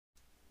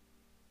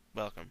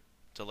Welcome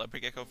to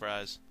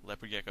LeopardGeckoFry's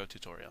LeopardGecko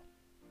tutorial.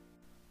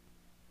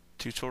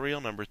 Tutorial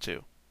number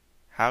 2.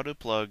 How to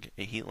plug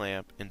a heat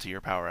lamp into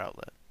your power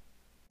outlet.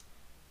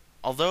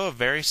 Although a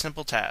very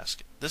simple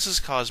task, this has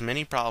caused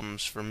many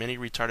problems for many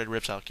retarded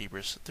reptile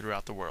keepers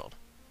throughout the world.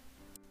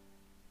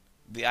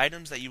 The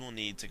items that you will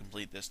need to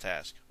complete this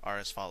task are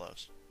as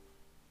follows.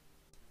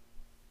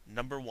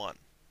 Number 1.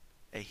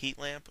 A heat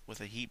lamp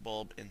with a heat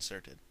bulb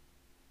inserted.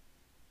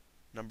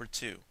 Number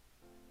 2.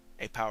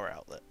 A power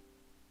outlet.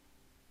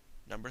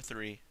 Number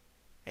 3.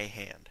 A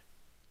hand.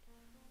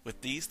 With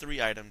these 3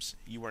 items,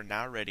 you are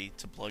now ready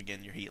to plug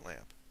in your heat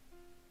lamp.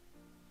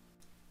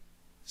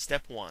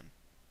 Step 1.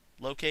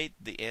 Locate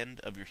the end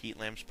of your heat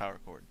lamp's power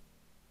cord.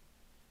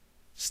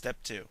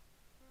 Step 2.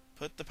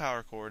 Put the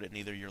power cord in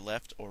either your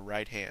left or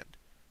right hand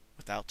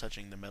without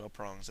touching the metal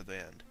prongs at the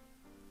end.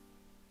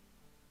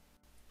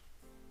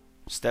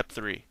 Step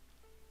 3.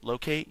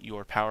 Locate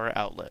your power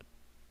outlet.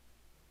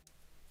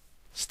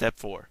 Step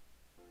 4.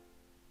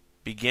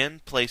 Begin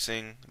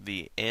placing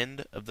the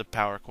end of the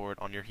power cord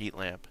on your heat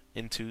lamp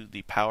into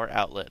the power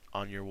outlet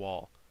on your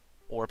wall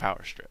or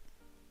power strip.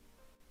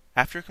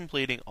 After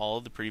completing all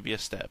of the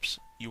previous steps,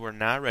 you are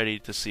now ready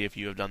to see if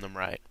you have done them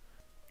right.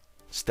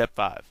 Step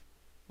 5.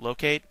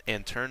 Locate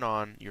and turn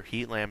on your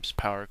heat lamp's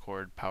power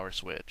cord power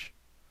switch.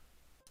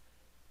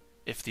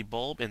 If the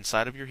bulb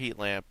inside of your heat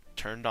lamp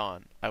turned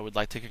on, I would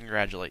like to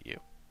congratulate you.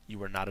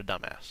 You are not a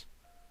dumbass.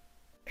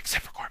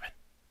 Except for Corbin.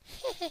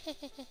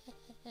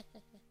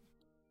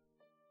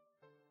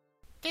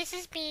 This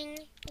has been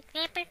a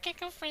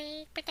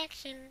LeopardGeckoFry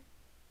production.